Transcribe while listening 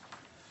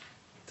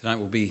Tonight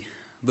we'll be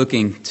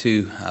looking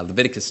to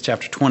Leviticus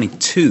chapter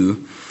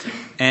 22.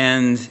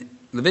 And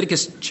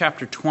Leviticus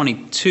chapter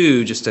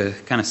 22, just to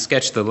kind of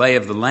sketch the lay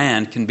of the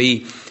land, can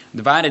be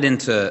divided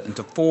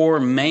into four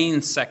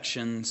main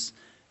sections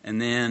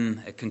and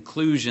then a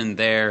conclusion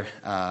there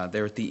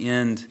at the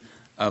end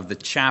of the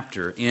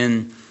chapter.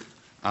 In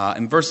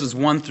verses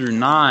 1 through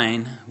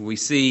 9, we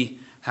see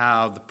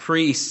how the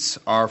priests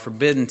are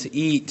forbidden to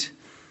eat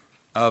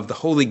of the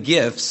holy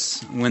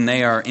gifts when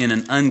they are in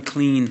an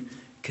unclean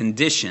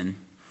condition.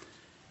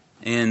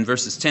 In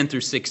verses 10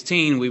 through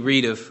 16, we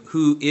read of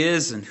who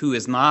is and who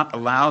is not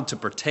allowed to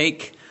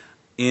partake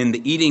in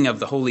the eating of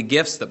the holy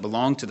gifts that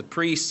belong to the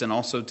priests and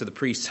also to the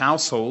priest's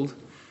household.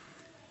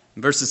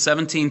 In verses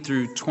 17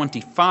 through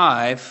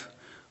 25,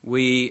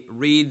 we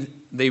read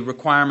the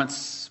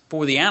requirements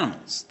for the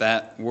animals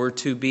that were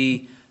to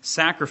be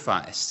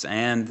sacrificed,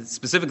 and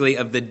specifically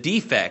of the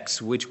defects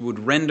which would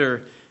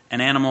render an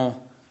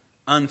animal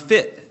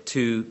unfit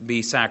to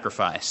be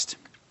sacrificed.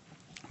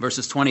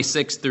 Verses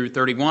 26 through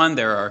 31,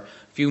 there are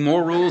a few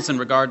more rules in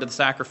regard to the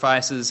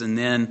sacrifices, and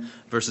then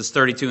verses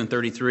 32 and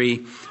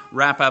 33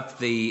 wrap up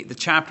the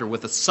chapter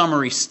with a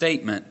summary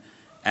statement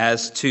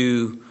as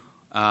to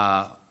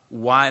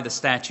why the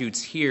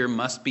statutes here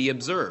must be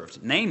observed,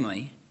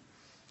 namely,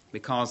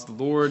 because the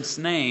Lord's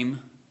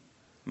name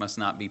must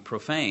not be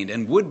profaned,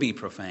 and would be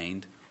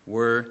profaned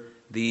were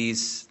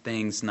these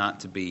things not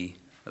to be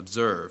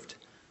observed.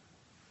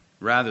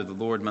 Rather, the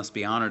Lord must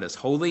be honored as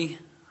holy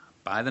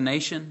by the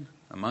nation,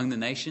 among the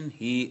nation.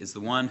 He is the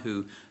one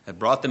who had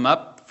brought them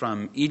up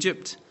from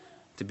Egypt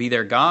to be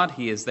their God.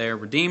 He is their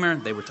Redeemer.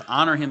 They were to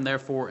honor Him,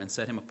 therefore, and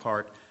set Him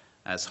apart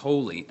as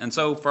holy. And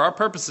so, for our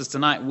purposes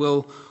tonight,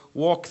 we'll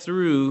walk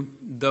through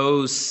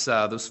those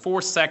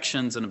four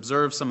sections and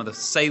observe some of the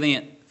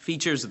salient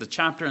features of the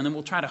chapter, and then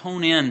we'll try to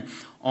hone in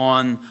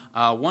on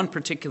one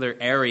particular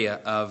area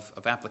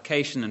of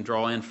application and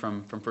draw in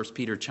from 1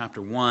 Peter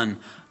chapter 1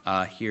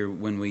 here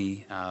when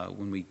we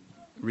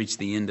reach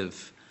the end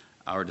of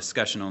our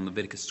discussion on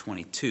Leviticus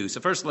 22.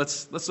 So first,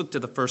 let's look to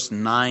the first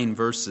 9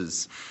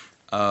 verses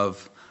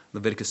of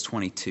Leviticus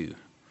 22.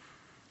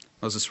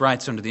 Moses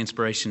writes under the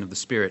inspiration of the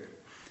Spirit,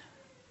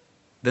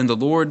 "Then the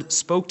Lord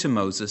spoke to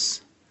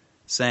Moses,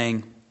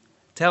 saying,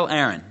 'Tell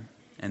Aaron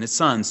and his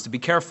sons to be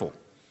careful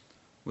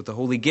with the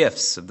holy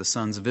gifts of the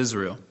sons of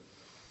Israel,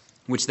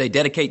 which they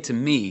dedicate to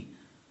me,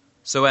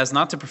 so as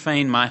not to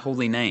profane my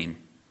holy name.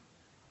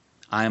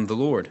 I am the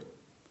Lord.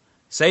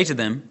 Say to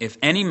them, if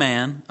any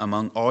man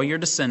among all your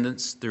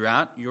descendants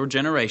throughout your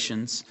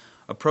generations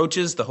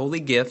approaches the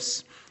holy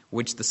gifts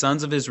which the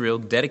sons of Israel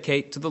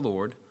dedicate to the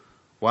Lord,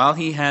 while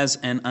he has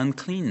an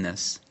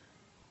uncleanness,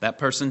 that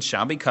person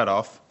shall be cut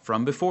off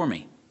from before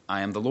me. I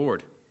am the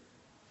Lord.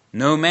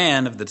 No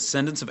man of the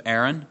descendants of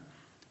Aaron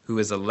who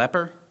is a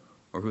leper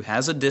or who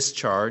has a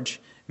discharge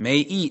may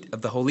eat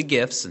of the holy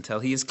gifts until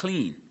he is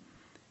clean.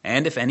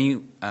 And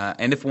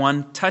if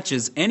one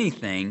touches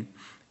anything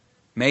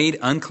made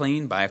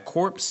unclean by a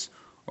corpse,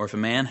 or if a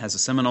man has a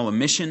seminal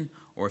emission,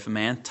 or if a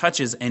man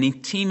touches any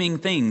teeming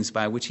things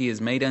by which he is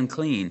made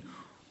unclean,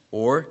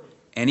 or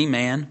any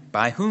man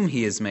by whom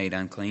he is made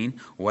unclean,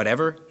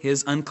 whatever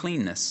his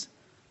uncleanness,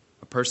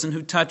 a person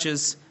who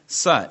touches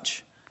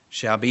such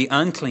shall be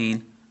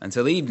unclean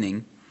until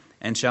evening,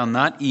 and shall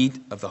not eat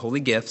of the holy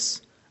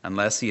gifts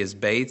unless he has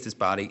bathed his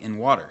body in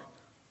water.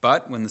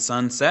 But when the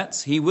sun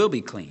sets, he will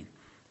be clean,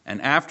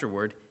 and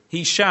afterward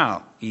he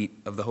shall eat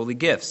of the holy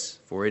gifts,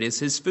 for it is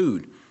his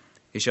food.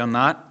 He shall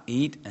not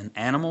eat an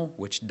animal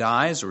which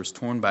dies or is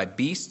torn by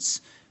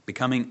beasts,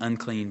 becoming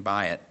unclean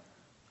by it.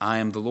 I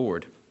am the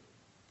Lord.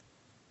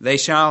 They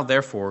shall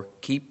therefore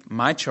keep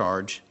my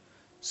charge,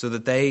 so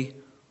that they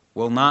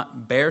will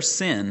not bear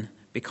sin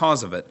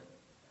because of it,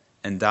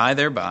 and die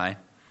thereby,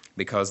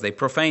 because they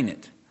profane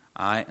it.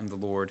 I am the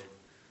Lord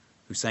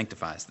who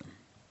sanctifies them."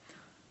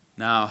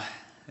 Now,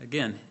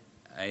 again,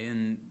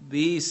 in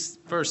these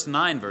first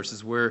 9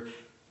 verses, we're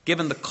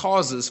given the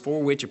causes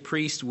for which a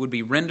priest would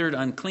be rendered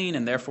unclean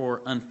and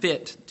therefore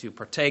unfit to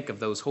partake of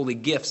those holy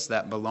gifts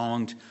that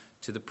belonged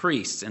to the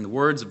priests. In the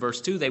words of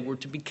verse 2, they were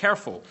to be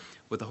careful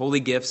with the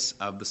holy gifts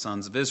of the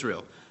sons of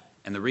Israel.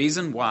 And the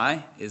reason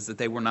why is that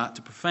they were not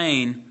to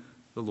profane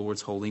the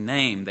Lord's holy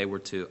name. They were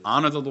to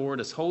honor the Lord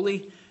as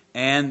holy,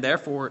 and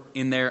therefore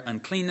in their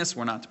uncleanness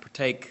were not to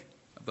partake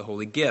of the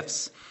holy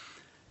gifts.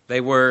 They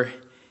were,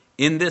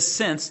 in this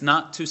sense,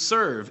 not to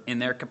serve in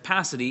their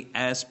capacity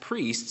as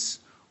priests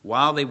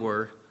while they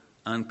were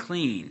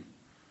unclean.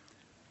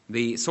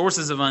 The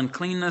sources of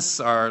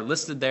uncleanness are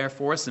listed there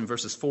for us in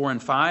verses 4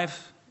 and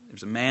 5.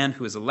 There's a man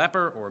who is a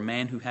leper or a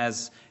man who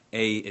has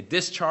a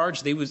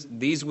discharge.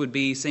 These would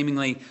be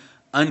seemingly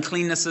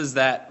uncleannesses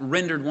that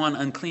rendered one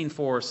unclean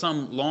for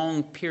some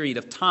long period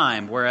of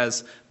time,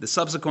 whereas the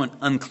subsequent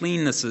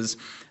uncleannesses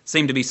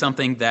seem to be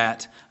something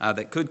that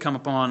could come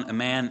upon a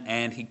man,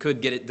 and he could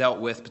get it dealt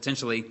with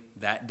potentially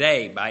that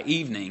day, by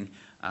evening,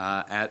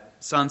 at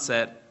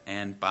sunset,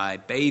 and by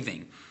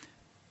bathing.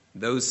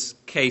 Those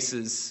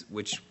cases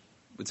which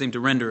would seem to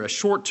render a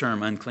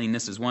short-term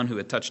uncleanness is one who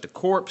had touched a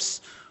corpse,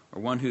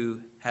 or one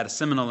who had a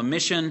seminal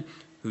emission,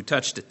 who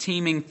touched a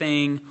teeming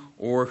thing,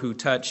 or who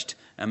touched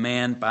a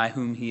man by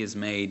whom he is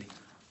made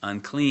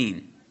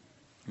unclean.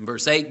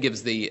 Verse 8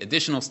 gives the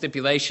additional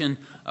stipulation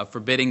of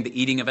forbidding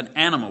the eating of an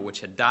animal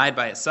which had died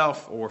by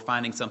itself, or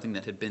finding something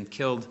that had been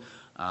killed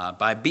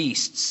by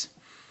beasts.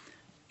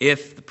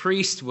 If the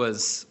priest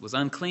was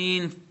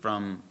unclean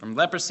from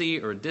leprosy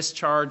or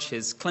discharge,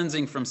 his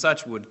cleansing from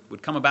such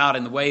would come about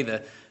in the way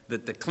that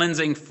the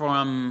cleansing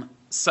from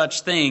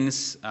such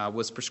things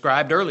was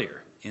prescribed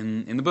earlier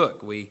in the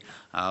book. We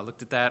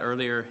looked at that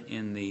earlier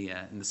in the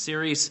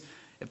series.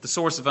 If the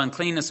source of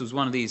uncleanness was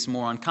one of these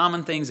more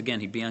uncommon things, again,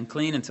 he'd be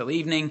unclean until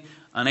evening,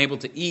 unable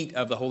to eat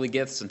of the holy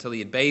gifts until he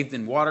had bathed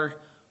in water.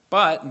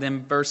 But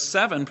then verse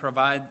 7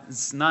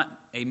 provides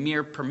not a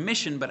mere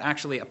permission, but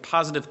actually a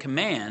positive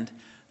command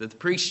that the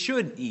priest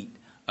should eat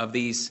of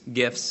these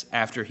gifts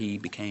after he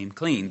became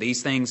clean.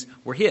 These things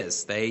were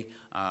his. They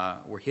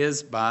were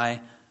his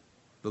by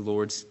the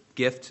Lord's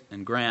gift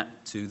and grant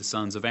to the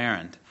sons of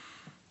Aaron.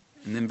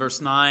 And then verse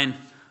 9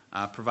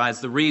 provides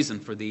the reason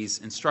for these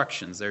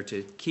instructions. They're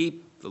to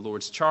keep the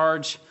Lord's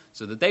charge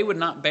so that they would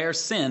not bear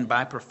sin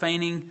by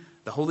profaning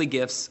the holy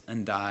gifts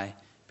and die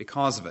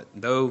because of it.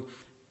 Though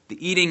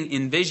the eating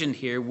envisioned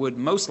here would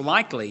most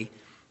likely,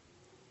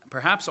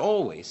 perhaps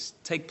always,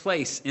 take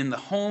place in the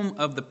home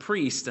of the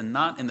priest and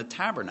not in the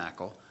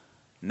tabernacle,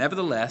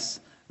 nevertheless,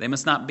 they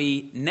must not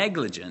be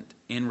negligent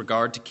in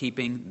regard to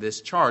keeping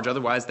this charge.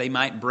 Otherwise, they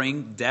might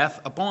bring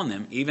death upon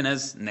them, even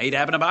as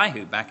Nadab and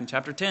Abihu, back in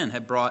chapter 10,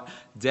 had brought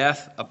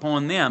death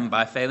upon them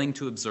by failing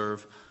to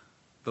observe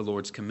the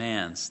Lord's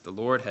commands. The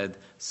Lord had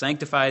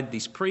sanctified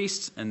these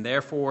priests, and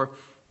therefore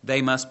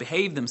they must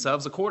behave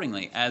themselves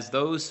accordingly, as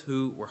those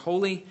who were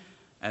holy,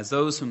 as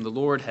those whom the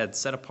Lord had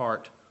set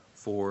apart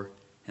for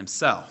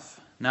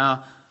himself.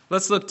 Now,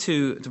 let's look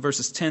to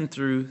verses 10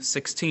 through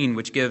 16,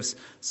 which gives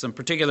some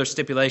particular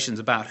stipulations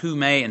about who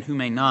may and who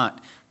may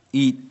not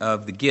eat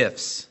of the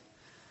gifts.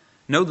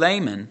 No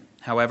layman,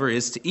 however,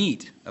 is to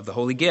eat of the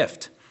holy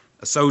gift.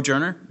 A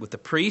sojourner with the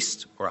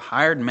priest or a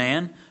hired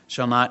man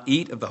shall not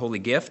eat of the holy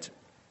gift.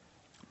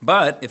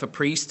 But if a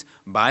priest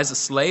buys a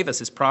slave as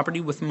his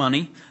property with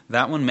money,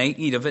 that one may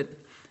eat of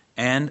it,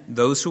 and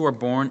those who are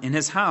born in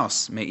his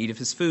house may eat of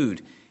his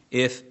food.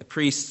 If a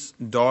priest's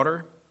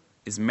daughter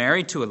is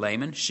married to a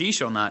layman, she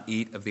shall not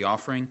eat of the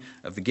offering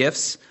of the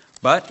gifts.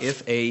 But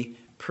if a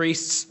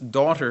priest's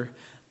daughter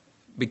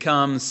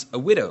becomes a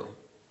widow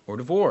or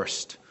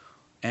divorced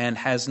and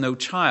has no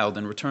child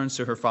and returns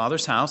to her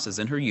father's house as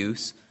in her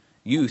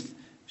youth,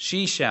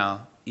 she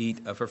shall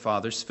eat of her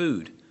father's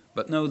food,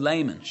 but no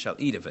layman shall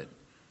eat of it.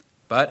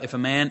 But if a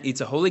man eats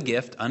a holy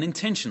gift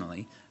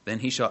unintentionally, then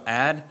he shall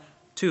add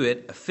to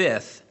it a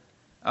fifth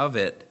of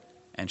it,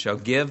 and shall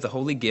give the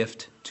holy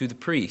gift to the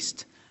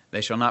priest.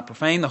 They shall not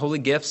profane the holy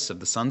gifts of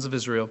the sons of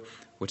Israel,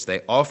 which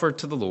they offer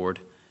to the Lord,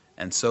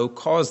 and so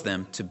cause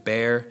them to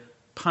bear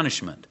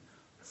punishment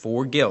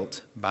for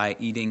guilt by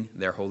eating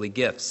their holy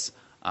gifts.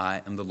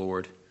 I am the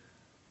Lord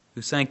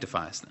who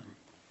sanctifies them.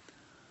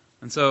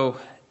 And so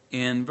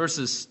in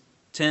verses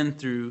 10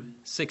 through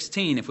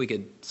 16, if we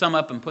could sum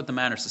up and put the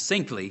matter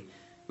succinctly,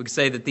 we could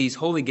say that these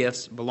holy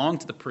gifts belong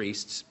to the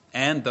priests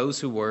and those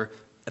who were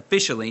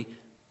officially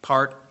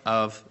part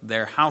of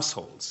their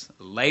households.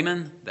 A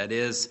layman, that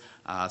is,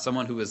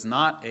 someone who is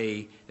not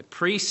a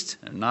priest,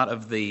 not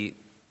of the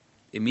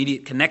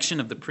immediate connection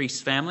of the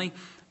priest's family,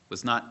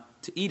 was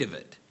not to eat of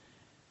it.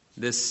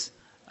 This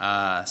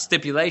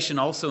stipulation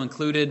also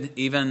included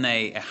even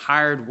a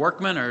hired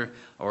workman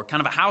or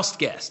kind of a house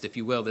guest, if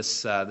you will.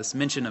 This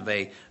mention of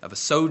a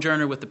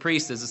sojourner with the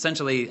priest is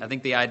essentially, I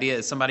think the idea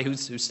is somebody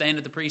who's staying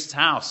at the priest's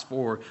house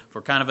for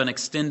kind of an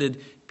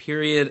extended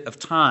period of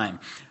time.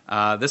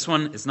 This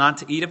one is not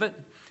to eat of it,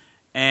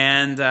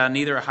 and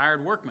neither a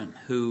hired workman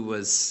who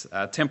was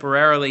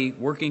temporarily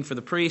working for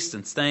the priest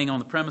and staying on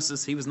the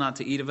premises, he was not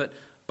to eat of it.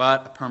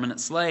 But a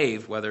permanent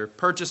slave, whether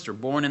purchased or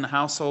born in the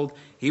household,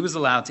 he was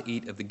allowed to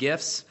eat of the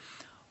gifts.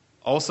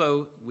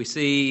 Also, we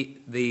see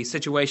the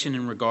situation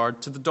in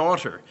regard to the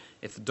daughter.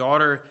 If the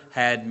daughter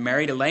had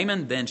married a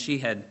layman, then she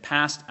had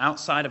passed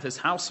outside of his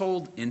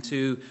household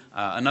into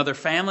another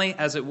family,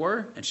 as it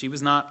were, and she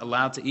was not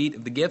allowed to eat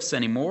of the gifts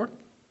anymore.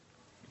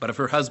 But if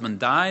her husband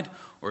died,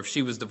 or if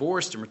she was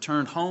divorced and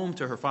returned home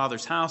to her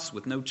father's house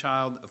with no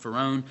child of her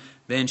own,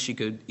 then she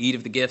could eat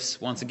of the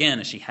gifts once again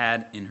as she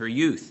had in her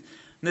youth.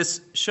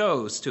 This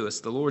shows to us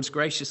the Lord's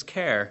gracious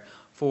care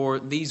for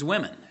these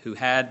women who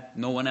had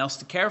no one else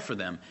to care for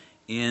them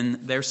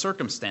in their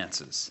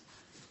circumstances.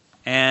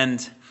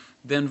 And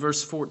then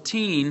verse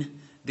 14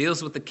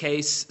 deals with the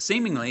case,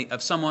 seemingly,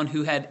 of someone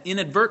who had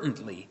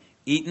inadvertently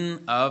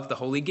eaten of the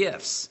holy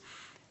gifts.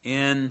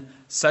 In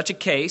such a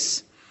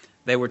case,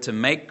 they were to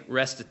make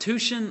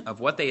restitution of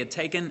what they had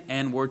taken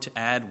and were to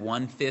add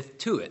 1/5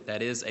 to it.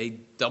 That is a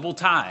double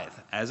tithe,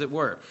 as it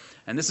were.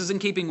 And this is in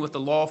keeping with the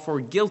law for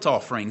guilt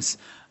offerings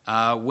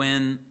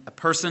when a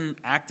person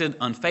acted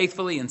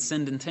unfaithfully and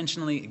sinned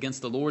intentionally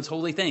against the Lord's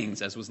holy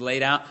things, as was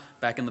laid out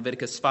back in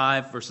Leviticus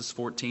 5, verses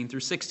 14 through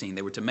 16.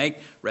 They were to make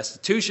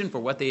restitution for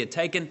what they had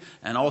taken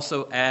and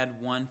also add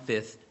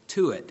 1/5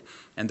 to it.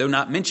 And though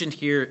not mentioned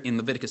here in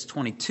Leviticus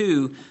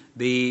 22,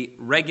 the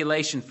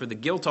regulation for the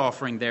guilt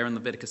offering there in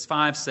Leviticus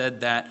 5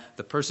 said that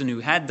the person who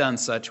had done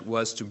such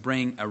was to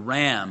bring a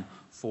ram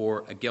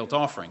for a guilt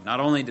offering. Not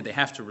only did they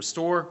have to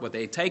restore what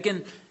they had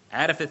taken,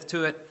 add a fifth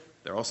to it,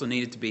 there also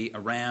needed to be a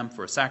ram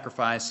for a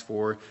sacrifice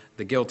for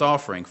the guilt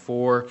offering,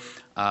 for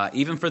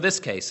even for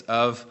this case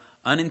of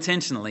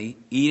unintentionally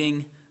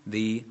eating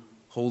the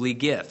holy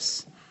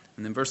gifts.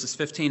 And then verses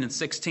 15 and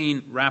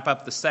 16 wrap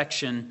up the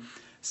section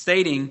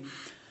stating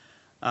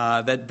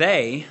that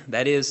they,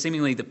 that is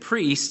seemingly the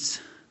priests,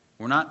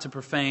 were not to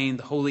profane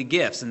the holy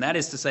gifts. And that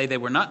is to say, they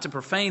were not to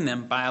profane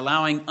them by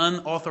allowing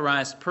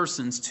unauthorized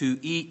persons to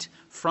eat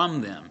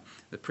from them.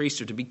 The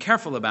priests are to be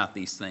careful about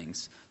these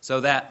things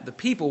so that the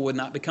people would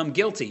not become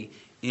guilty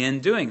in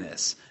doing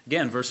this.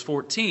 Again, verse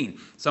 14,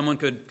 someone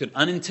could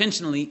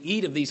unintentionally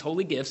eat of these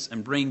holy gifts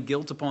and bring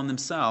guilt upon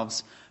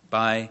themselves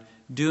by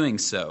doing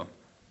so.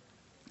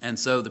 And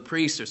so the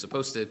priests are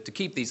supposed to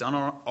keep these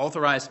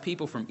unauthorized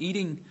people from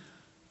eating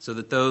so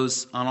that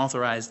those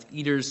unauthorized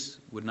eaters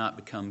would not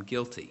become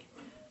guilty.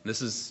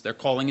 This is their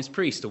calling as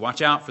priests, to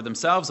watch out for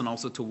themselves and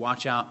also to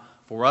watch out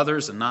for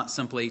others and not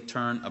simply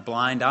turn a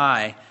blind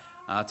eye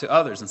to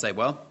others and say,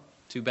 well,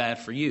 too bad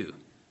for you.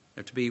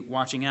 They're to be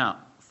watching out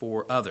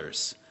for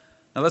others.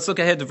 Now let's look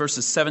ahead to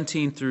verses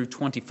 17 through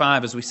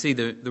 25 as we see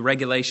the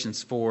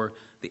regulations for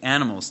the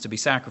animals to be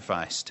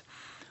sacrificed.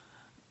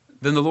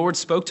 Then the Lord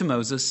spoke to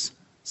Moses,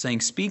 saying,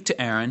 "Speak to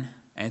Aaron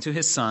and to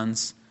his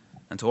sons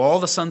and to all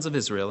the sons of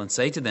Israel, and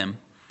say to them,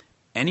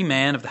 any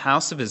man of the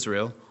house of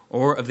Israel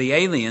or of the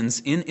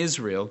aliens in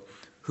Israel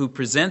who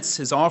presents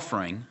his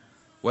offering,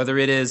 whether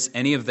it is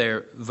any of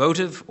their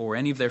votive or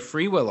any of their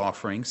freewill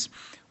offerings,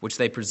 which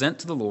they present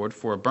to the Lord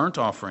for a burnt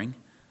offering,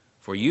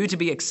 for you to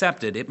be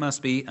accepted, it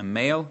must be a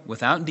male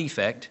without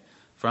defect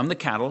from the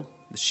cattle,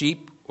 the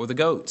sheep, or the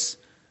goats.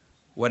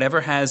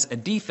 Whatever has a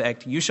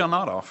defect you shall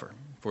not offer,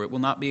 for it will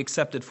not be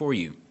accepted for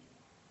you.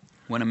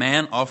 When a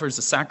man offers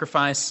a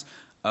sacrifice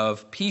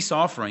of peace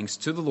offerings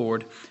to the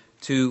Lord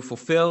to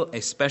fulfill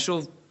a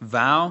special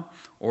vow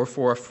or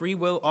for a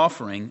freewill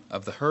offering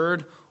of the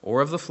herd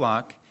or of the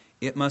flock,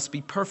 it must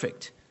be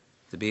perfect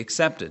to be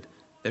accepted.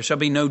 There shall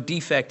be no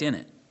defect in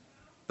it.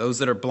 Those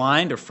that are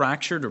blind or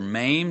fractured or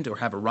maimed or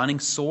have a running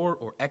sore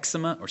or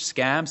eczema or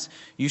scabs,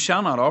 you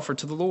shall not offer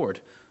to the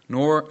Lord,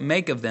 nor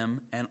make of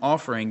them an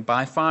offering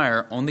by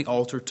fire on the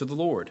altar to the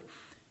Lord.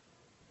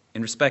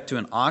 In respect to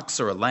an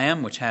ox or a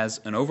lamb which has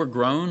an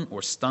overgrown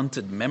or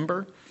stunted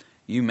member,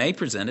 you may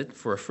present it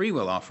for a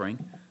freewill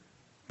offering,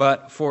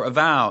 but for a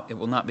vow it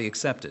will not be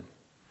accepted.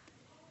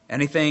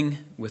 Anything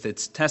with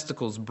its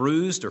testicles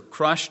bruised or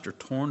crushed or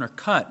torn or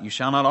cut you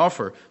shall not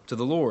offer to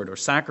the Lord or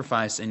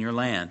sacrifice in your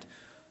land,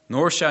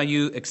 nor shall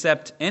you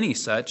accept any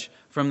such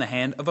from the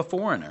hand of a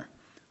foreigner,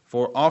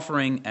 for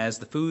offering as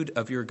the food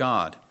of your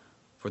God,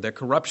 for their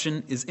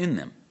corruption is in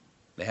them.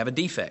 They have a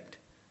defect.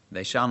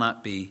 They shall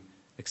not be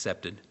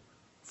accepted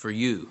for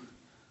you."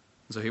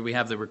 So here we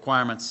have the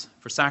requirements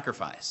for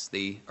sacrifice.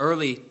 The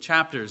early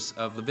chapters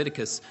of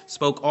Leviticus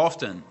spoke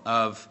often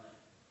of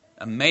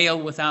a male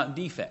without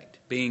defect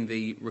being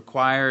the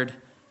required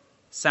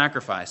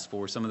sacrifice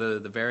for some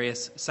of the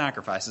various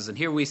sacrifices. And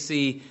here we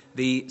see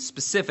the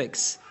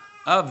specifics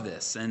of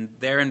this. And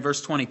there in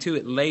verse 22,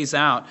 it lays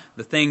out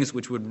the things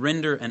which would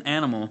render an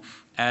animal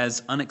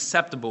as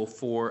unacceptable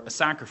for a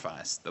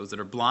sacrifice. Those that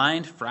are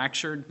blind,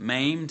 fractured,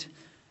 maimed,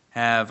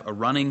 have a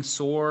running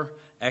sore,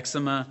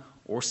 eczema,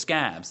 or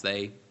scabs.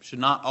 They should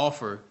not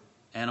offer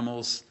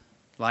animals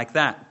like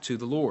that to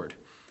the Lord.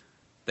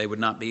 They would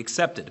not be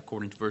accepted,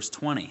 according to verse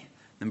 20.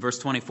 Then verse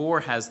 24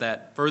 has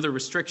that further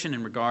restriction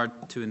in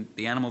regard to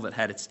the animal that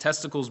had its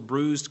testicles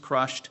bruised,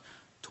 crushed,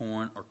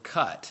 torn, or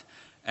cut.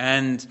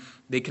 And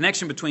the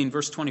connection between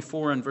verse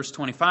 24 and verse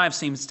 25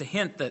 seems to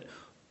hint that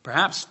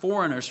perhaps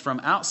foreigners from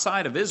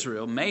outside of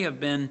Israel may have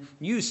been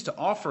used to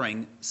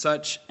offering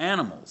such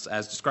animals,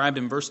 as described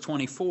in verse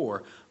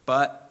 24,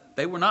 but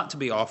they were not to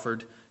be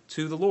offered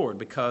to the Lord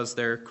because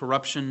their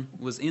corruption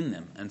was in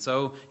them. And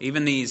so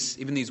even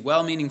these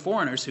well-meaning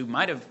foreigners who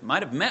might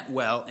have meant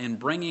well in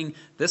bringing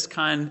this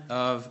kind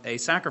of a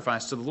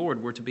sacrifice to the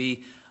Lord were to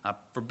be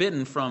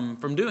forbidden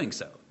from doing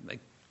so. They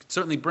could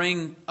certainly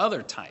bring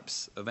other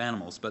types of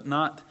animals, but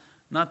not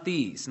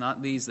these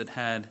that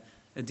had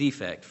a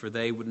defect, for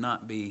they would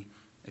not be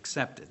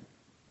accepted.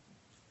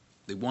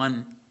 The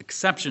one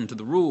exception to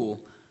the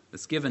rule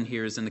that's given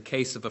here is in the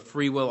case of a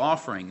free will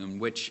offering, in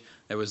which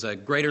there was a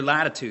greater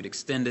latitude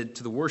extended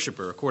to the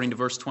worshiper. According to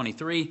verse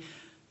 23, it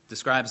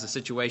describes the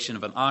situation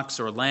of an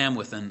ox or a lamb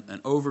with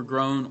an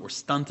overgrown or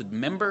stunted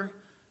member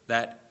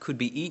that could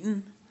be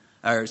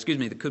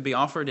that could be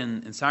offered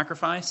in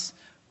sacrifice,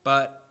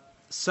 but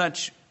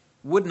such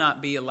would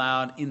not be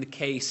allowed in the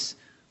case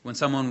when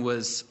someone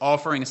was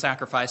offering a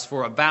sacrifice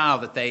for a vow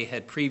that they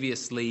had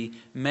previously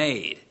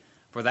made.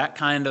 For that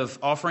kind of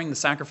offering, the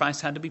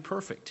sacrifice had to be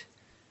perfect.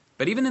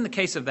 But even in the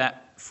case of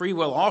that free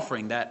will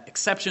offering, that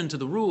exception to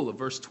the rule of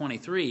verse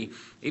 23,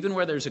 even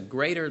where there's a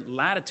greater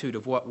latitude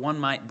of what one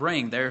might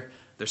bring, there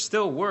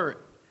still were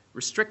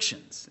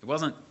restrictions. It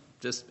wasn't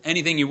just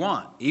anything you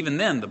want. Even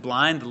then, the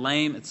blind, the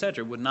lame,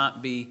 etc. would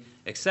not be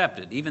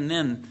accepted. Even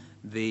then,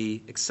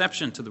 the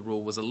exception to the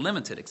rule was a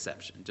limited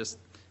exception, just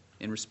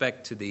in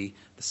respect to the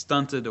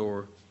stunted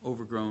or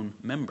overgrown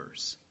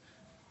members.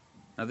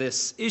 Now,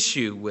 this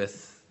issue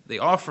with the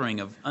offering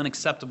of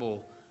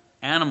unacceptable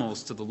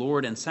animals to the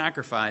Lord in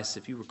sacrifice,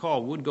 if you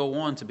recall, would go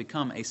on to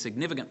become a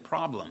significant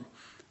problem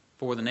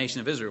for the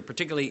nation of Israel,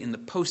 particularly in the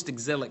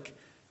post-exilic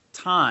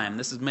time.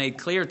 This is made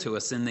clear to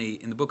us in the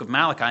book of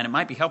Malachi, and it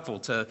might be helpful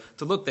to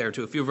look there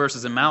to a few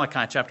verses in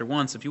Malachi chapter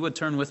 1. So if you would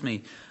turn with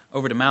me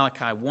over to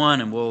Malachi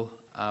 1, and we'll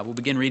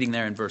begin reading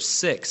there in verse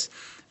 6,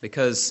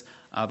 because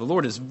the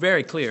Lord is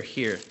very clear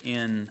here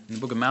in the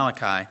book of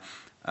Malachi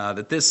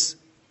that this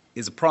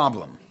is a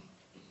problem,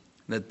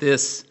 that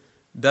this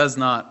does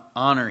not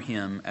honor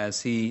him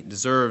as he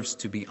deserves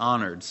to be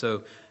honored.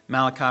 So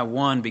Malachi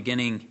 1,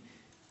 beginning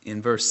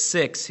in verse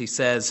 6, he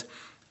says,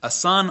 "A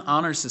son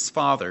honors his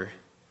father,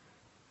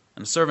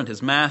 and a servant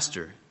his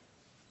master.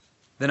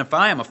 Then if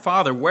I am a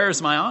father, where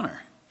is my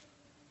honor?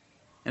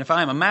 And if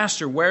I am a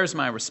master, where is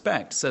my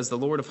respect? Says the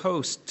Lord of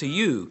hosts to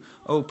you,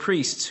 O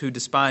priests who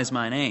despise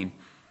my name.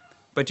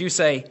 But you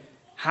say,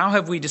 how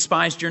have we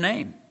despised your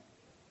name?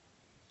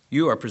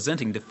 You are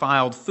presenting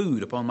defiled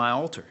food upon my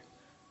altar.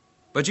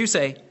 But you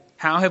say,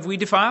 how have we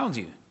defiled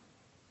you?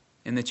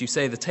 In that you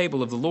say the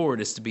table of the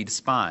Lord is to be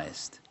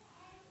despised.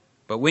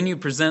 But when you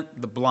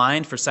present the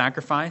blind for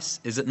sacrifice,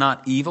 is it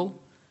not evil?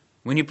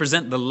 When you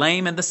present the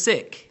lame and the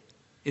sick,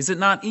 is it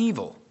not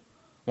evil?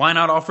 Why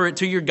not offer it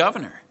to your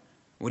governor?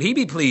 Would he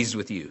be pleased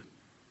with you?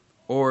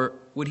 Or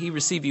would he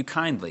receive you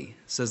kindly,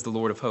 says the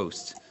Lord of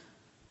hosts?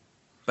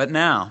 But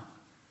now,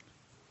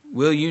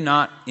 will you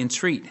not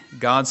entreat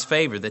God's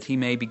favor that he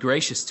may be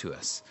gracious to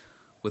us?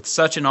 With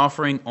such an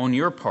offering on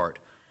your part,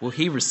 will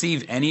he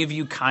receive any of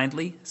you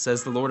kindly,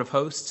 says the Lord of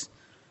hosts?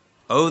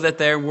 Oh, that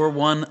there were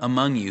one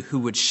among you who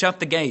would shut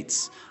the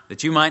gates,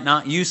 that you might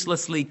not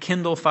uselessly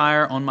kindle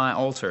fire on my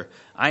altar.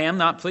 I am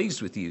not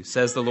pleased with you,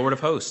 says the Lord of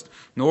hosts,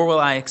 nor will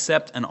I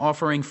accept an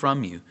offering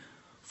from you.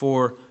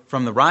 For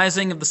from the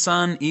rising of the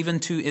sun even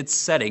to its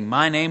setting,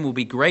 my name will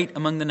be great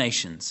among the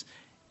nations.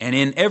 And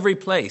in every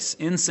place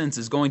incense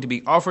is going to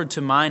be offered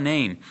to my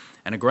name,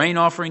 and a grain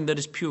offering that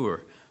is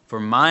pure. For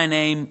my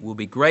name will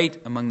be great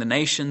among the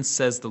nations,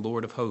 says the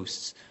Lord of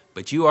hosts.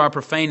 But you are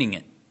profaning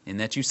it, in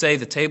that you say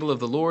the table of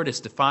the Lord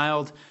is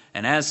defiled,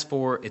 and as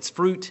for its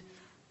food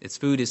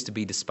is to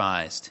be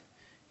despised.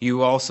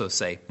 You also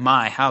say,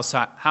 my,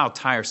 how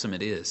tiresome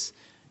it is.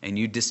 And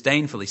you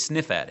disdainfully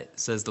sniff at it,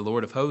 says the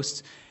Lord of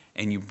hosts.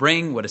 And you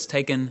bring what is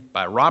taken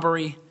by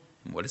robbery,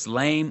 and what is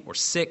lame or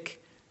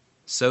sick,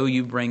 so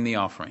you bring the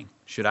offering.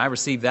 Should I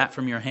receive that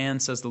from your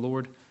hand, says the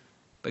Lord?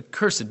 But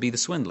cursed be the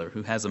swindler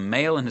who has a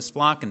male in his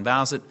flock and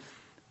vows it,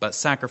 but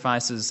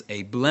sacrifices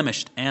a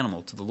blemished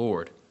animal to the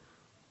Lord.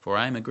 For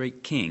I am a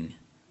great king,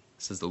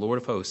 says the Lord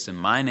of hosts, and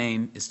my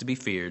name is to be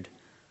feared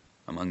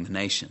among the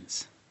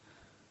nations.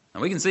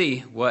 Now we can see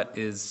what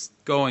is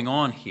going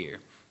on here.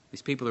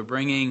 These people are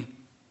bringing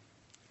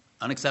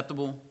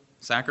unacceptable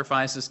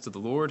sacrifices to the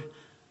Lord,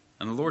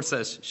 and the Lord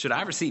says, should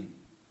I receive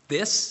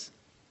this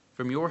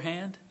from your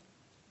hand?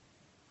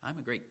 I'm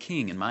a great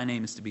king, and my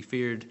name is to be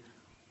feared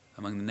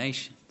among the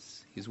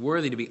nations. He's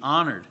worthy to be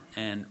honored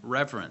and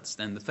reverenced.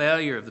 And the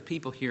failure of the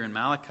people here in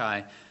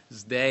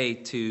Malachi's day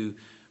to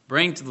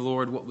bring to the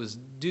Lord what was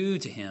due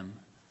to him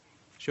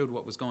showed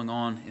what was going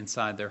on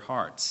inside their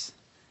hearts.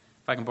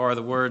 If I can borrow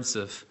the words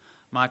of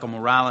Michael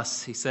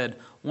Morales, he said,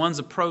 one's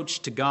approach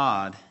to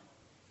God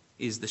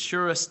is the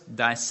surest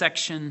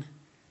dissection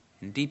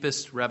and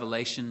deepest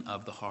revelation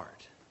of the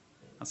heart.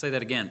 I'll say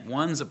that again.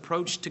 One's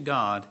approach to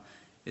God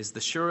is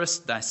the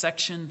surest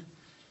dissection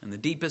and the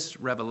deepest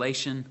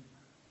revelation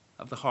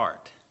of the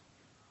heart.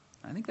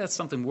 I think that's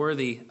something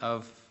worthy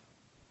of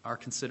our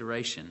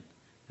consideration.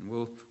 And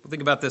we'll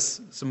think about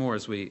this some more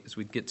as we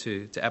get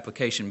to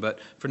application. But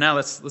for now,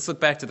 let's look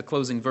back to the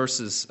closing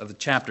verses of the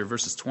chapter,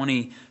 verses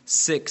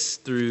 26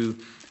 through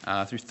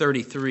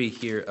 33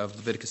 here of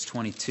Leviticus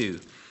 22.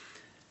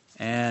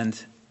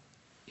 And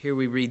here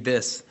we read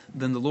this.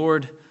 Then the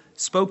Lord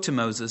spoke to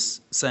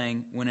Moses,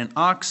 saying, when an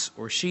ox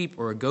or sheep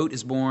or a goat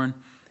is born,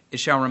 it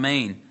shall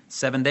remain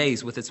 7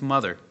 days with its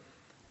mother.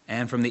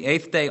 And from the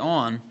 8th day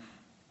on,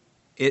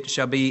 it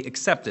shall be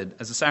accepted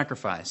as a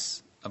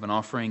sacrifice of an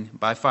offering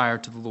by fire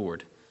to the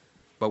Lord.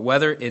 But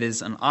whether it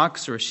is an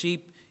ox or a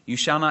sheep, you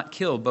shall not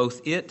kill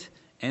both it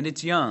and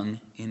its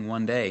young in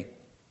 1 day.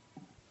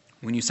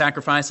 When you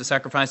sacrifice a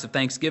sacrifice of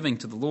thanksgiving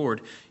to the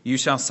Lord, you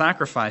shall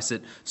sacrifice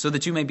it so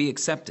that you may be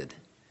accepted.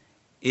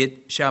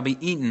 It shall be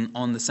eaten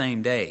on the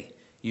same day.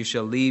 You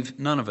shall leave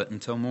none of it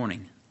until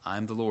morning. I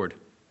am the Lord.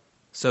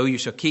 So you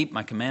shall keep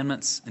my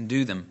commandments and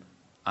do them.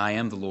 I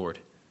am the Lord.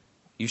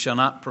 You shall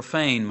not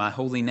profane my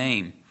holy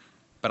name,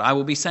 but I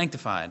will be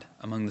sanctified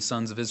among the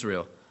sons of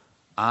Israel.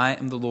 I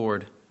am the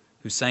Lord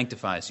who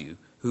sanctifies you,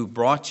 who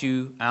brought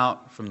you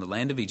out from the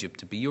land of Egypt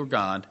to be your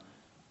God.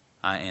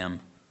 I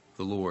am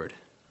the Lord.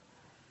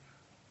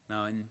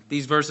 Now, in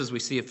these verses, we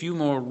see a few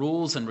more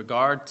rules in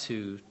regard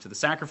to the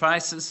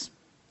sacrifices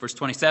Verse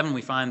 27,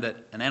 we find that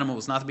an animal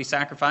was not to be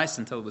sacrificed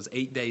until it was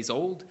 8 days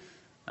old.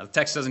 Now, the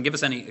text doesn't give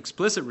us any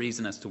explicit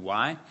reason as to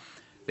why.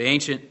 The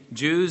ancient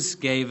Jews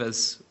gave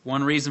us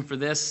one reason for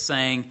this,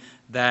 saying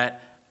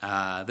that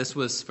this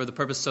was for the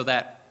purpose so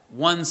that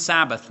one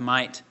Sabbath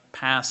might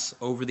pass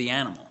over the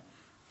animal,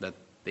 that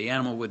the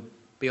animal would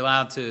be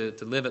allowed to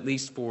live at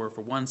least for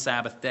one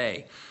Sabbath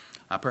day.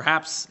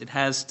 Perhaps it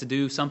has to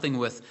do something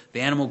with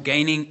the animal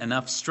gaining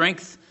enough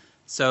strength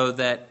so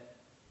that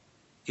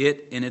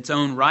it in its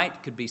own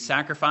right could be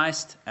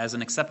sacrificed as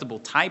an acceptable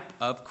type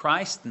of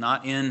Christ,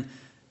 not in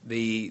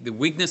the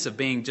weakness of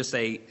being just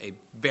a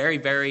very,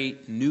 very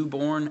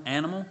newborn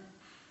animal.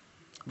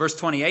 Verse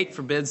 28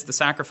 forbids the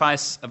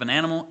sacrifice of an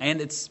animal and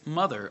its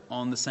mother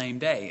on the same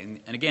day.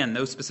 And again,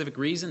 no specific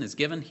reason is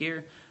given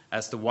here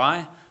as to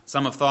why.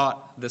 Some have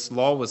thought this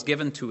law was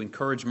given to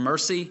encourage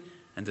mercy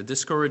and to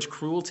discourage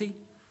cruelty.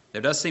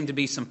 There does seem to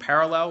be some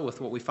parallel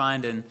with what we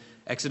find in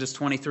Exodus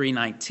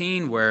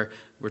 23:19, where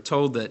we're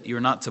told that you're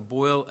not to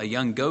boil a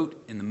young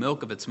goat in the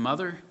milk of its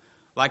mother.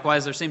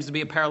 Likewise, there seems to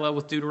be a parallel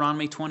with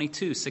Deuteronomy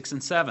 22:6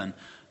 and 7,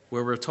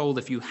 where we're told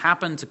if you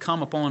happen to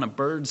come upon a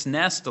bird's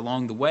nest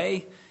along the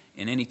way,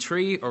 in any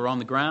tree or on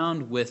the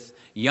ground, with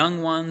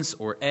young ones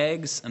or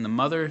eggs, and the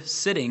mother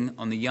sitting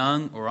on the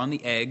young or on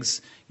the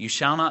eggs, you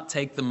shall not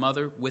take the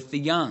mother with the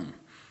young.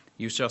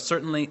 You shall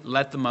certainly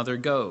let the mother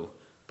go,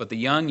 but the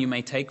young you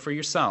may take for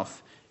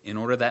yourself, in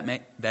order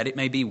that it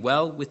may be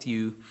well with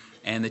you,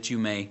 and that you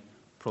may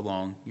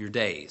prolong your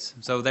days.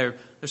 So there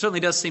certainly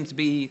does seem to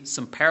be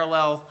some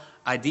parallel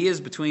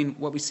ideas between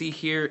what we see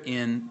here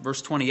in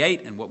verse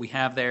 28 and what we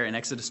have there in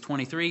Exodus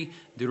 23,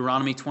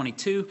 Deuteronomy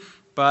 22,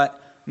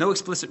 but no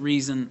explicit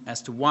reason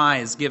as to why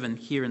is given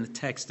here in the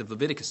text of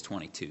Leviticus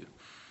 22.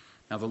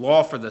 Now, the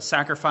law for the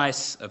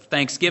sacrifice of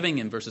thanksgiving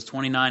in verses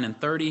 29 and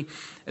 30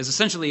 is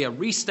essentially a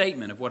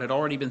restatement of what had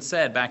already been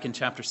said back in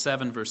chapter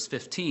 7, verse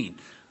 15.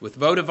 With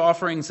votive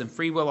offerings and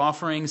free will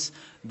offerings,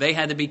 they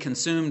had to be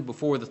consumed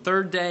before the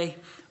third day,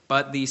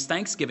 but these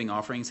thanksgiving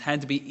offerings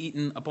had to be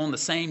eaten upon the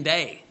same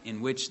day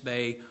in which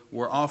they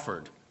were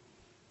offered.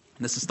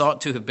 This is thought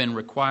to have been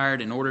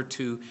required in order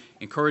to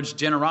encourage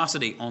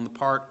generosity on the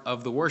part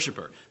of the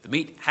worshiper. The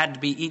meat had to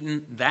be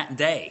eaten that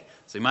day,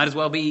 so you might as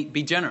well be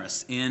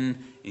generous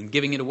in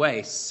giving it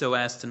away so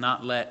as to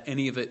not let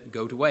any of it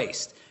go to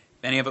waste.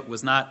 If any of it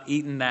was not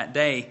eaten that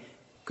day,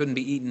 couldn't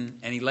be eaten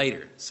any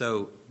later.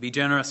 So be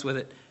generous with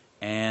it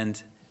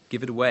and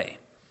give it away.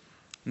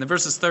 And the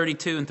verses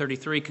 32 and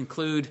 33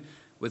 conclude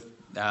with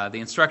the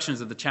instructions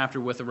of the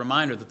chapter with a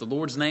reminder that the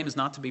Lord's name is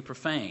not to be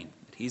profaned.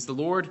 That He's the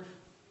Lord,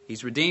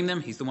 He's redeemed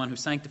them, He's the one who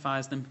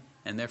sanctifies them,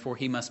 and therefore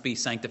He must be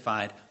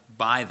sanctified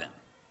by them.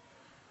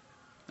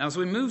 Now, as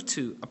we move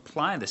to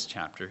apply this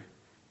chapter,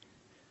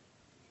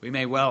 we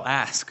may well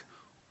ask,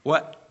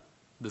 what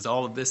does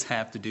all of this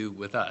have to do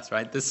with us,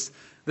 right? This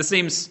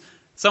seems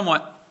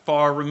somewhat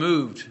far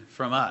removed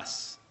from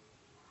us,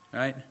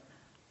 right?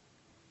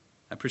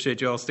 I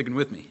appreciate you all sticking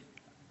with me.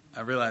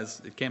 I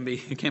realize it can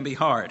be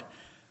hard.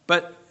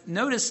 But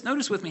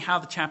notice with me how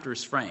the chapter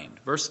is framed.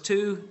 Verse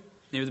 2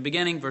 near the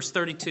beginning, verse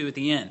 32 at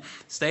the end,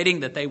 stating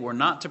that they were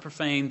not to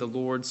profane the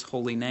Lord's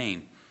holy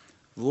name.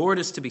 The Lord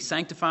is to be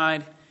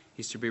sanctified.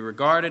 He's to be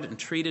regarded and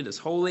treated as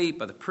holy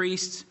by the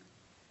priests.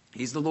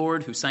 He's the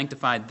Lord who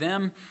sanctified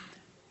them.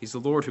 He's the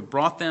Lord who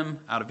brought them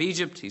out of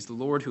Egypt. He's the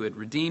Lord who had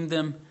redeemed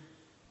them.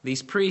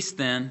 These priests,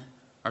 then,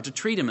 are to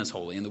treat Him as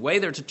holy. And the way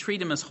they're to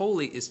treat Him as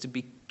holy is to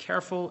be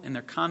careful in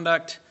their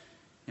conduct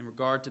in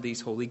regard to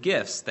these holy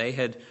gifts. They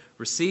had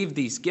received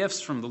these gifts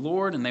from the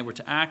Lord, and they were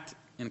to act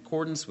in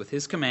accordance with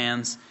His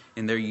commands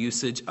in their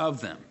usage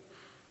of them.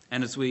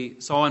 And as we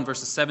saw in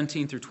verses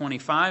 17 through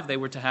 25, they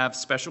were to have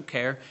special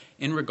care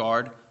in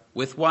regard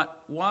with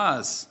what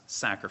was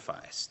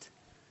sacrificed.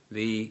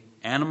 The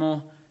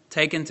animal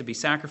taken to be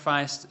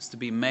sacrificed is to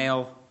be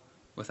male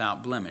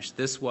without blemish.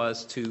 This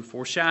was to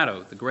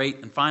foreshadow the great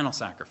and final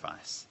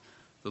sacrifice,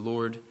 the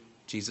Lord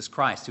Jesus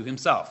Christ, who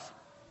Himself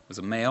was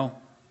a male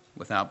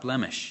without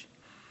blemish.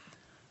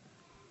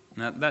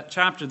 Now, that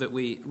chapter that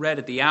we read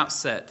at the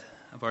outset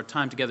of our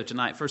time together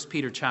tonight, 1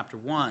 Peter chapter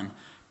 1,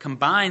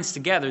 combines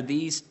together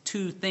these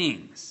two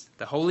things: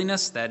 the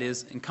holiness that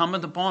is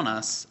incumbent upon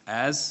us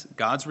as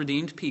God's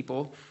redeemed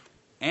people,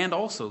 and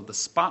also the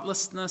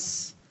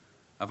spotlessness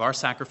of our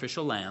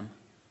sacrificial lamb,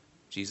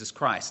 Jesus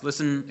Christ.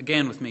 Listen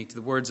again with me to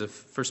the words of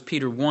 1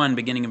 Peter 1,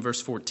 beginning in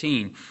verse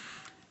 14.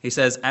 He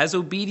says, "As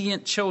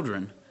obedient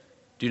children,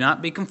 do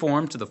not be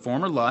conformed to the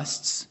former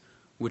lusts,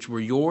 which were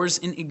yours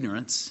in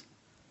ignorance,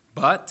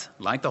 but,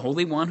 like the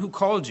Holy One who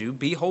called you,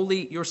 be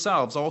holy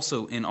yourselves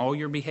also in all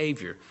your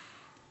behavior,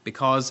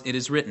 because it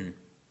is written,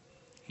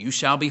 'You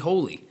shall be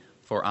holy,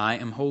 for I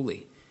am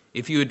holy.'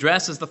 If you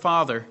address as the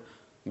Father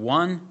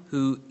one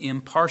who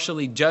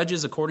impartially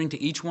judges according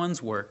to each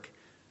one's work,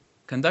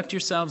 conduct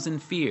yourselves in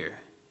fear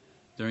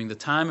during the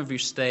time of your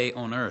stay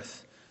on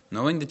earth,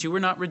 knowing that you were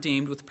not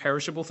redeemed with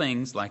perishable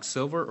things like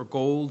silver or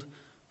gold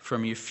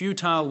from your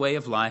futile way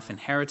of life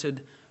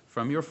inherited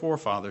from your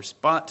forefathers,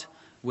 but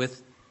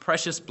with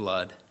precious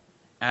blood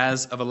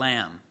as of a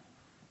lamb,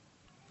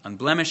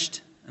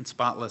 unblemished and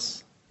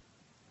spotless,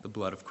 the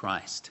blood of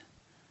Christ.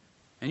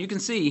 And you can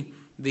see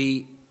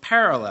the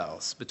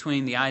parallels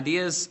between the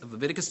ideas of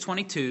Leviticus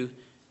 22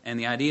 and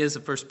the ideas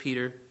of 1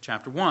 Peter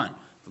chapter 1.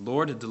 The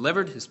Lord had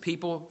delivered his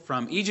people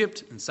from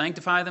Egypt and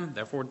sanctified them.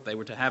 Therefore, they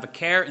were to have a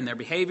care in their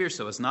behavior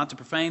so as not to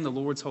profane the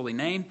Lord's holy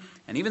name.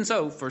 And even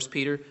so, 1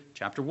 Peter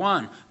chapter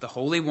 1, the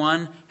Holy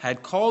One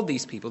had called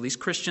these people, these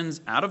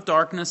Christians, out of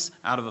darkness,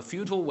 out of a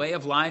futile way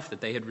of life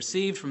that they had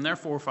received from their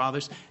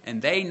forefathers.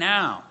 And they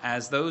now,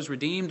 as those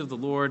redeemed of the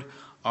Lord,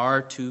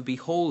 are to be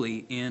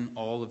holy in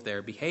all of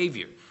their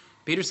behavior.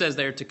 Peter says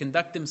they are to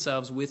conduct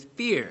themselves with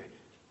fear,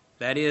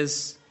 that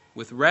is,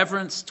 with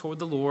reverence toward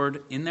the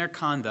Lord in their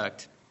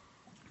conduct,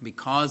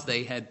 because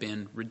they had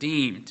been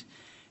redeemed.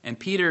 And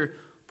Peter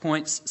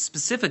points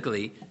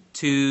specifically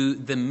to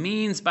the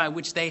means by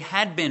which they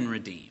had been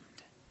redeemed.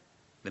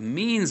 The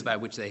means by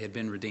which they had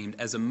been redeemed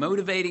as a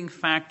motivating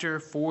factor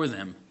for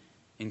them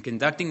in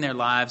conducting their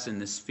lives in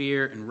this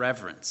fear and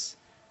reverence.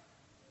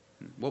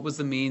 What was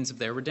the means of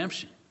their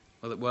redemption?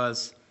 Well, it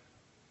was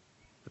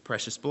the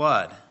precious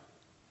blood,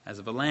 as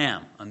of a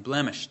lamb,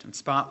 unblemished and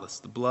spotless,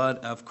 the blood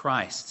of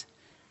Christ.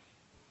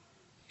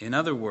 In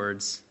other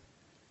words,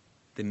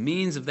 the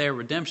means of their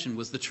redemption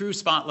was the true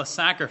spotless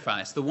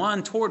sacrifice, the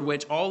one toward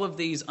which all of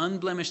these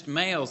unblemished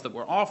males that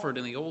were offered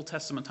in the Old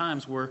Testament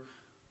times were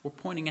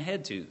pointing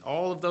ahead to.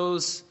 All of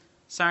those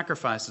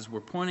sacrifices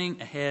were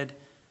pointing ahead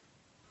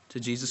to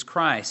Jesus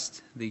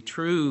Christ, the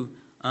true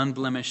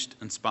unblemished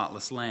and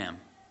spotless Lamb.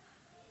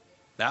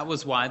 That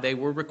was why they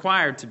were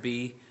required to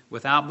be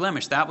without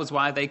blemish. That was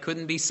why they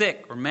couldn't be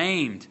sick or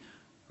maimed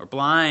or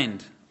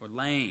blind or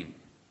lame.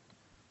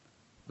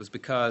 It was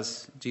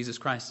because Jesus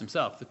Christ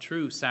himself, the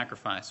true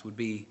sacrifice, would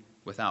be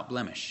without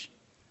blemish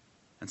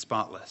and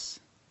spotless.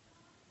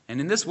 And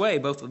in this way,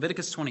 both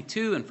Leviticus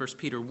 22 and 1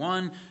 Peter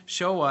 1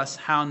 show us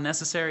how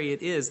necessary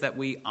it is that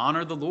we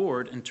honor the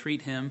Lord and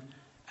treat him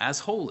as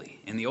holy.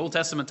 In the Old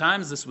Testament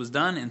times, this was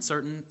done in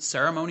certain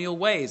ceremonial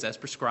ways as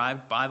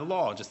prescribed by the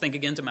law. Just think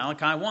again to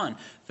Malachi 1.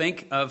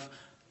 Think of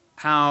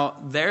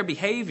how their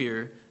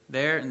behavior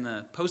there in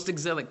the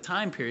post-exilic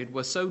time period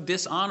was so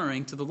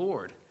dishonoring to the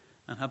Lord,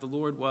 and how the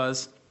Lord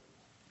was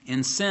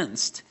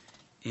incensed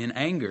in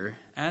anger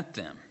at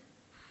them.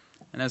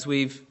 And as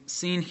we've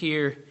seen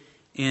here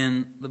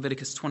in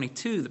Leviticus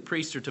 22, the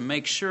priests are to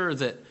make sure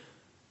that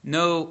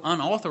no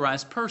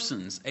unauthorized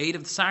persons ate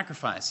of the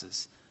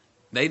sacrifices.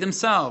 They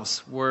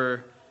themselves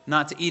were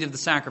not to eat of the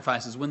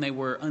sacrifices when they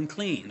were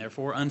unclean,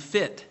 therefore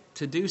unfit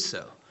to do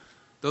so.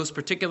 Those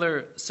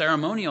particular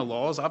ceremonial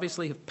laws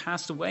obviously have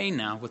passed away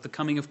now with the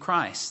coming of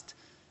Christ.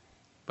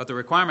 But the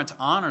requirement to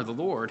honor the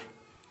Lord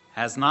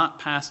has not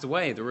passed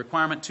away. The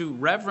requirement to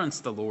reverence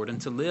the Lord and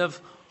to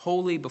live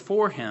holy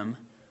before him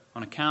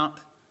on account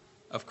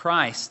of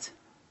Christ,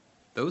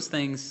 those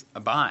things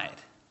abide.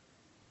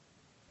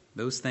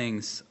 Those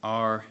things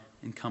are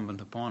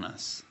incumbent upon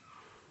us.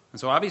 And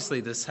so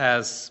obviously this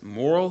has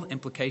moral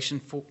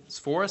implications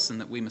for us, in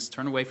that we must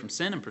turn away from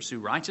sin and pursue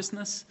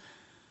righteousness.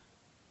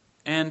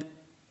 And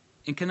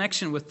in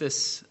connection with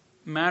this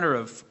matter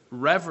of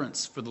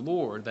reverence for the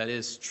Lord, that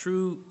is,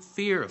 true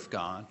fear of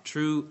God,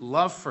 true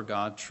love for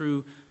God,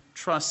 true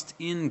trust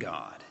in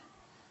God.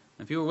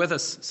 If you were with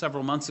us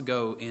several months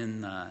ago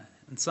in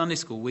Sunday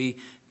school, we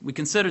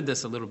considered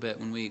this a little bit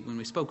when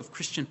we spoke of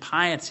Christian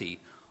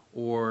piety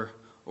or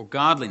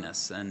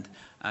godliness. And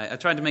I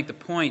tried to make the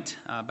point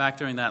back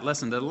during that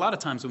lesson that a lot of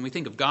times when we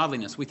think of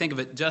godliness, we think of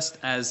it just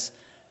as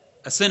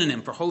a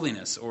synonym for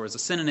holiness or as a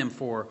synonym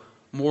for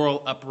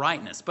moral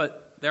uprightness.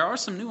 But there are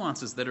some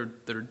nuances that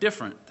are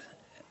different.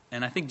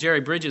 And I think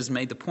Jerry Bridges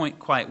made the point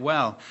quite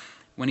well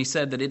when he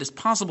said that it is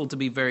possible to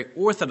be very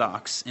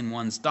orthodox in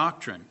one's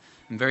doctrine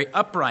and very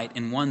upright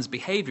in one's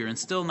behavior and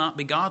still not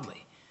be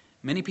godly.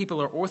 Many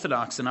people are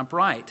orthodox and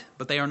upright,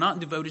 but they are not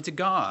devoted to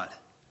God.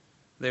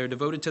 They are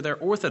devoted to their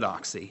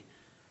orthodoxy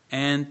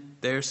and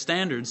their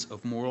standards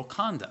of moral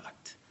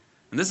conduct.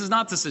 And this is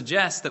not to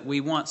suggest that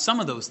we want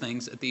some of those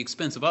things at the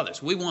expense of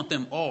others. We want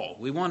them all.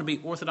 We want to be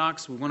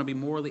orthodox. We want to be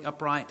morally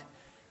upright.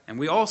 And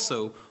we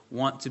also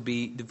want to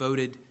be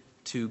devoted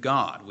to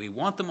God. We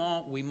want them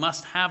all. We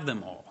must have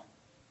them all.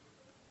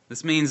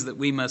 This means that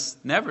we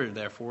must never,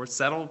 therefore,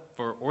 settle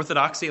for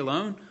orthodoxy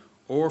alone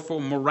or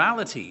for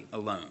morality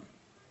alone.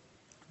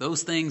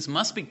 Those things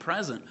must be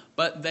present,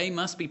 but they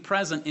must be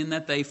present in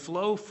that they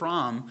flow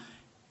from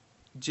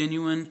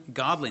genuine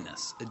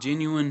godliness, a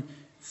genuine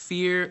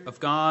fear of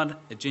God,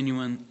 a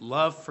genuine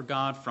love for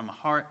God from a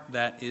heart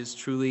that is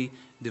truly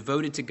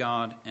devoted to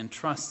God and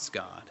trusts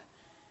God.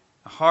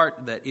 A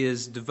heart that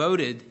is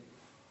devoted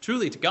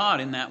truly to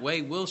God in that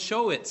way will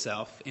show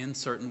itself in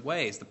certain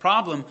ways. The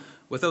problem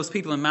with those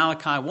people in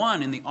Malachi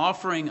 1 in the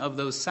offering of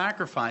those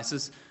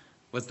sacrifices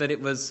was that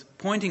it was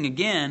pointing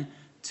again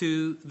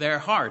to their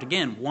heart.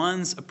 Again,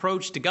 one's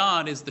approach to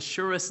God is the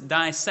surest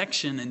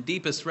dissection and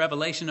deepest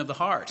revelation of the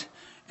heart.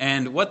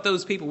 And what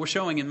those people were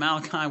showing in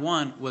Malachi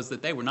 1 was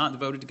that they were not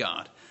devoted to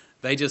God.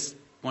 They just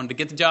wanted to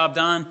get the job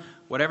done.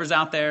 Whatever's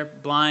out there,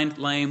 blind,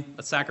 lame,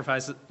 let's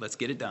sacrifice it, let's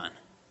get it done.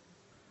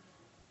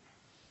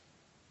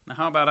 Now,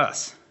 how about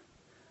us?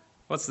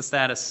 What's the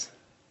status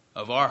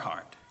of our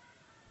heart?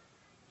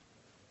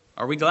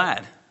 Are we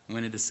glad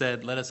when it is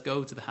said, "Let us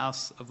go to the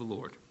house of the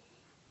Lord"?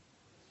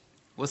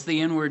 What's the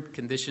inward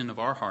condition of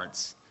our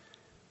hearts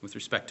with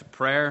respect to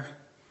prayer,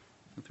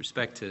 with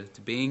respect to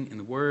being in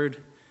the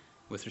Word,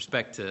 with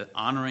respect to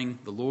honoring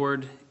the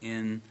Lord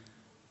in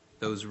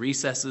those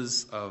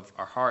recesses of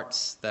our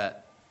hearts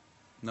that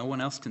no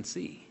one else can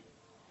see?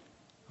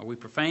 Are we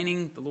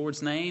profaning the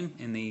Lord's name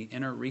in the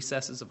inner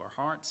recesses of our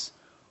hearts,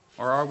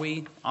 or are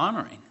we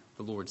honoring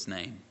the Lord's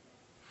name?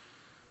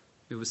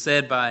 It was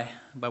said by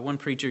one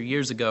preacher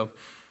years ago,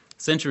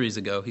 centuries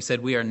ago, he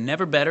said, "We are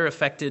never better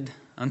affected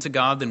unto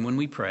God than when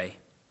we pray.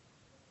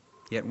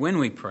 Yet when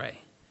we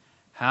pray,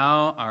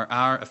 how are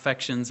our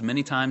affections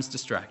many times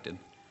distracted?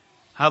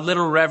 How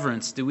little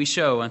reverence do we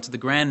show unto the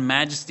grand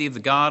majesty of the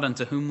God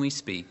unto whom we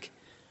speak?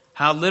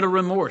 How little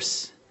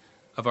remorse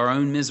of our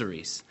own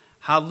miseries?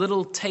 How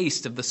little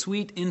taste of the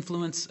sweet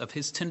influence of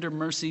His tender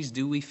mercies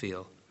do we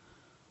feel?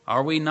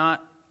 Are we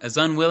not as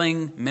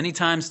unwilling many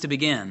times to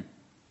begin,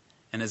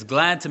 and as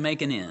glad to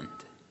make an end,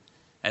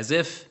 as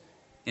if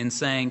in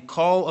saying,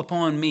 'Call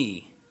upon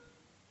me,'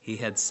 He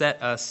had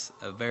set us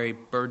a very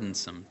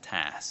burdensome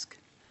task?"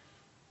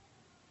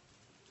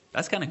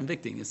 That's kind of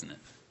convicting, isn't it?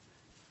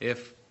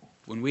 If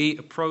when we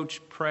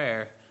approach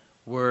prayer,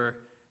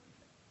 we're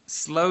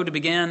slow to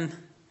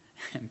begin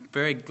and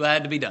very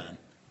glad to be done.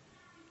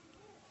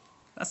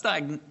 That's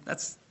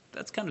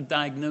kind of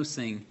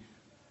diagnosing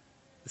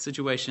the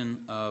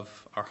situation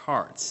of our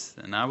hearts.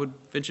 And I would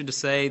venture to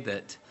say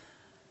that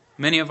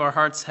many of our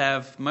hearts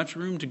have much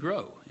room to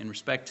grow in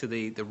respect to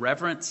the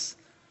reverence,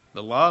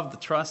 the love, the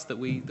trust that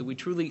we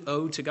truly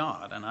owe to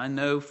God. And I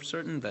know for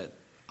certain that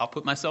I'll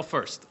put myself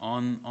first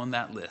on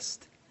that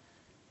list.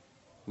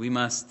 We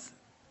must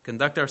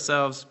conduct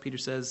ourselves, Peter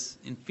says,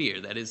 in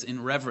fear, that is,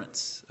 in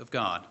reverence of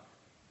God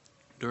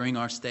during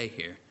our stay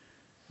here.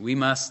 We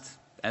must,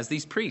 as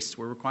these priests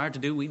were required to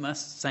do, we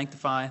must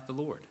sanctify the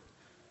Lord.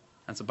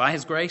 And so by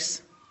His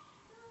grace,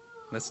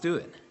 let's do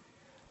it.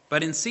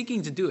 But in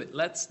seeking to do it,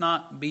 let's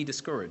not be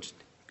discouraged.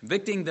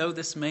 Convicting though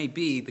this may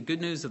be, the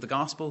good news of the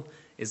gospel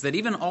is that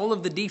even all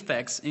of the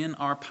defects in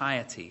our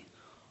piety,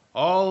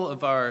 all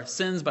of our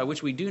sins by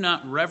which we do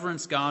not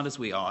reverence God as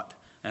we ought,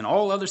 and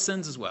all other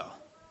sins as well,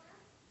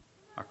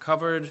 are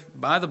covered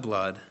by the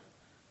blood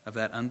of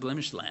that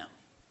unblemished Lamb,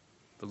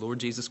 the Lord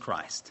Jesus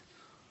Christ.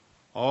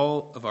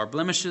 All of our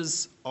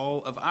blemishes,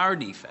 all of our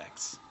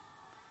defects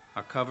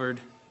are covered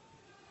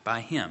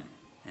by Him,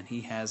 and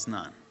He has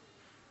none.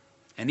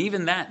 And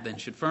even that then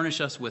should furnish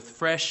us with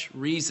fresh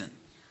reason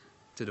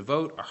to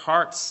devote our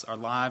hearts, our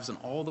lives, and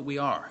all that we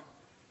are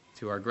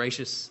to our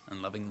gracious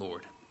and loving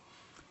Lord.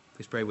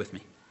 Please pray with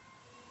me.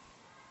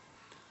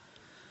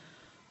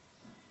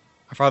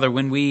 Our Father,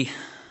 when we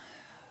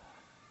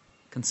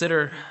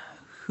consider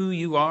who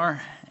You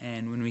are,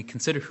 and when we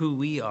consider who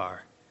we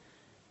are,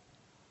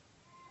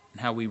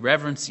 and how we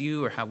reverence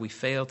You or how we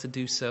fail to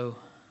do so,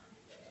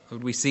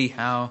 Lord, we see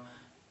how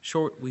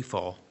short we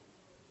fall.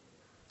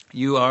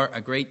 You are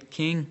a great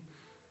King.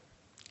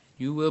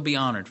 You will be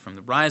honored from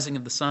the rising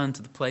of the sun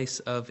to the place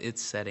of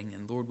its setting.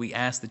 And Lord, we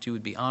ask that You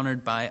would be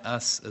honored by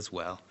us as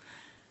well.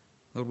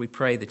 Lord, we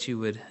pray that you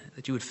would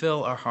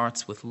fill our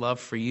hearts with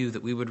love for You,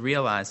 that we would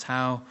realize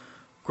how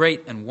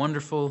great and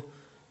wonderful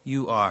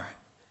You are.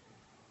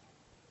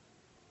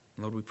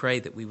 Lord, we pray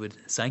that we would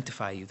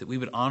sanctify You, that we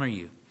would honor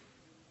You,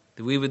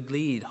 that we would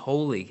lead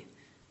holy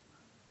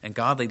and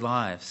godly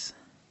lives,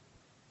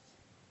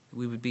 that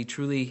we would be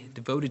truly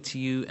devoted to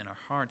You in our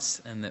hearts,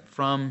 and that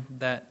from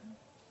that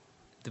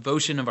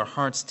devotion of our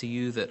hearts to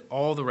You, that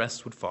all the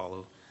rest would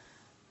follow.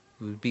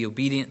 We would be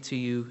obedient to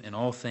You in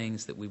all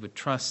things, that we would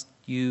trust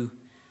You,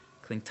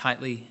 cling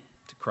tightly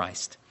to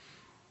Christ.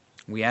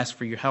 We ask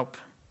for Your help,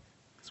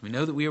 as we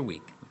know that we are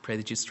weak. We pray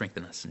that You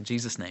strengthen us. In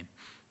Jesus' name,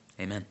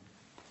 amen.